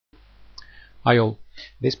Hi all.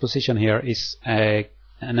 This position here is an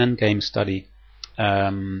endgame study,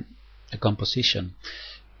 a composition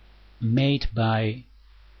made by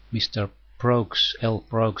Mr. Prokes, L.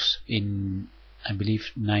 Prokes, in I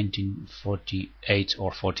believe 1948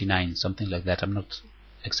 or 49, something like that. I'm not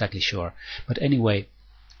exactly sure. But anyway,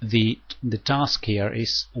 the task here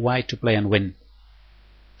is white to play and win.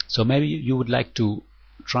 So maybe you would like to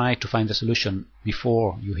try to find the solution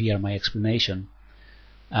before you hear my explanation.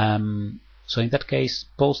 So in that case,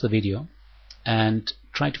 pause the video and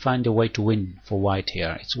try to find a way to win for white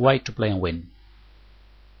here. It's white to play and win.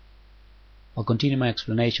 I'll continue my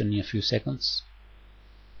explanation in a few seconds.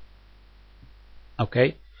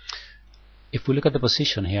 Okay, if we look at the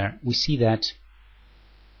position here, we see that,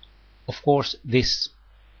 of course, this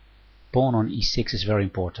pawn on e6 is very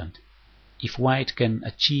important. If white can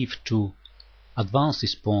achieve to advance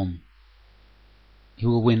this pawn, he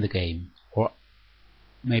will win the game, or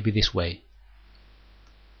maybe this way.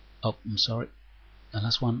 Oh, I'm sorry, the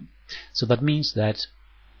last one. So that means that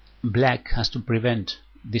black has to prevent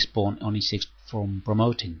this pawn on e6 from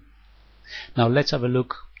promoting. Now let's have a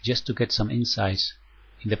look, just to get some insights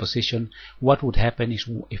in the position, what would happen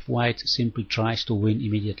if white simply tries to win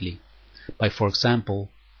immediately by, for example,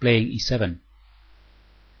 playing e7.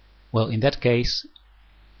 Well, in that case,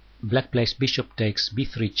 black plays bishop takes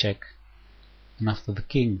b3 check, and after the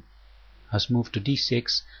king has moved to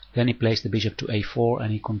d6, then he plays the bishop to a4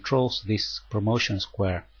 and he controls this promotion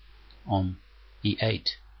square on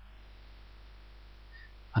e8.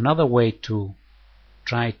 Another way to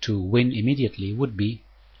try to win immediately would be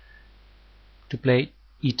to play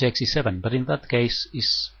e takes e7, but in that case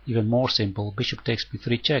is even more simple. Bishop takes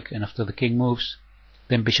b3 check, and after the king moves,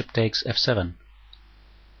 then bishop takes f7,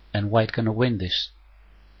 and white cannot win this.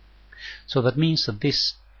 So that means that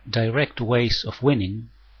these direct ways of winning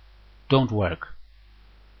don't work.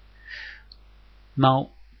 Now,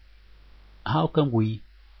 how can we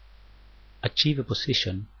achieve a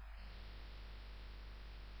position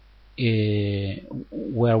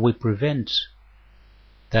where we prevent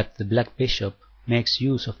that the black bishop makes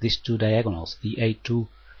use of these two diagonals, the a2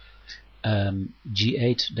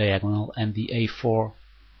 g8 diagonal and the a4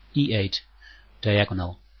 e8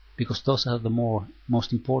 diagonal, because those are the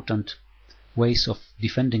most important ways of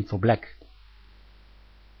defending for black.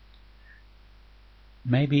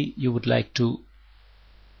 Maybe you would like to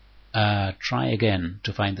try again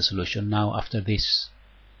to find the solution now after this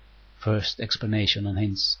first explanation and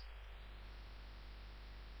hints.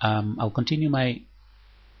 I'll continue my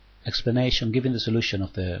explanation giving the solution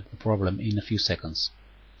of the problem in a few seconds.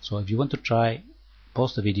 So if you want to try,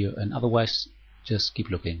 pause the video, and otherwise just keep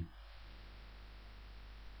looking.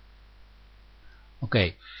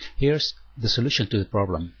 Okay, here's the solution to the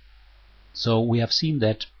problem. So we have seen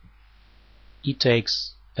that e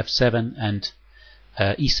takes f7 and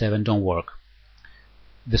e7 don't work.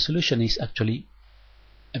 The solution is actually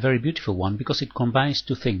a very beautiful one because it combines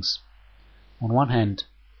two things. On one hand,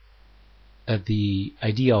 the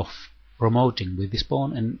idea of promoting with this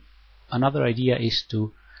pawn, and another idea is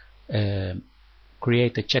to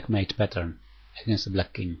create a checkmate pattern against the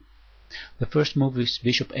black king. The first move is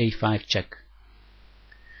bishop a5 check.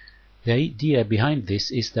 The idea behind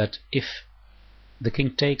this is that if the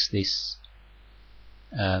king takes this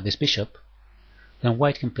bishop, then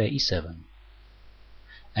white can play e7,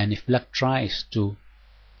 and if black tries to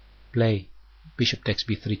play bishop takes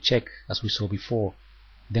b3 check, as we saw before,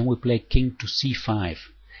 then we play king to c5,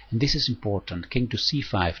 and this is important. King to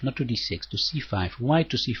c5, not to d6, to c5. Why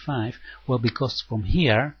to c5? Well, because from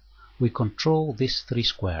here we control these three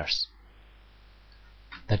squares.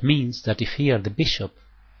 That means that if here the bishop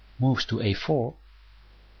moves to a4,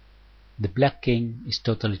 the black king is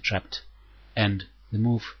totally trapped, and the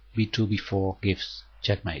move b2 b4 gives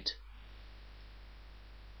checkmate.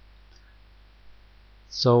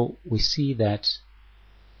 So we see that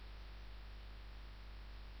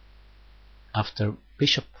after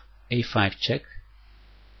bishop a5 check,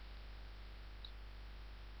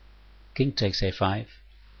 king takes a5,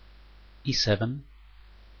 e7,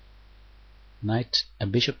 knight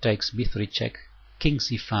and bishop takes b3 check, king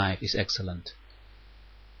c5 is excellent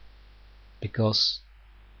because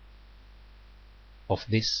of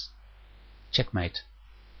this checkmate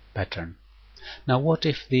pattern. Now what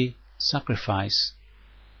if the sacrifice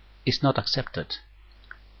is not accepted?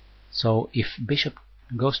 So if bishop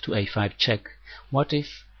goes to a5 check, what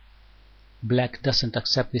if black doesn't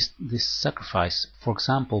accept this sacrifice, for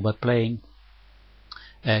example by playing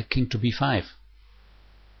king to b5?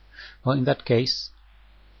 Well, in that case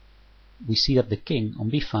we see that the king on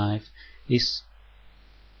b5 is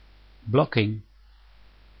blocking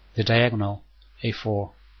the diagonal a4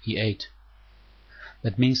 e8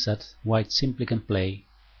 That means that white simply can play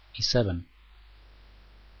e7,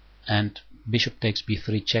 and bishop takes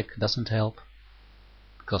b3 check doesn't help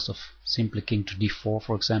because of simply king to d4,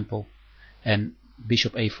 for example, and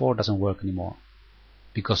bishop a4 doesn't work anymore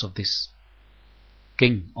because of this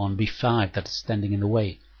king on b5 that is standing in the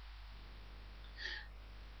way.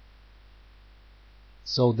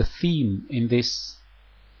 So the theme in this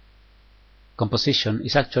composition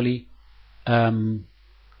is actually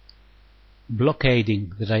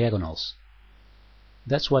blockading the diagonals.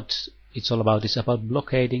 That's what it's all about. It's about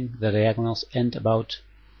blockading the diagonals and about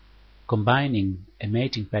combining a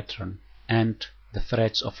mating pattern and the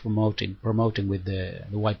threats of promoting with the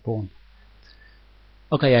white pawn.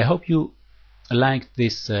 Okay, I hope you liked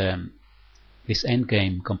this this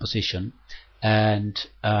endgame composition, and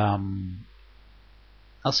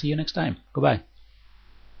I'll see you next time. Goodbye.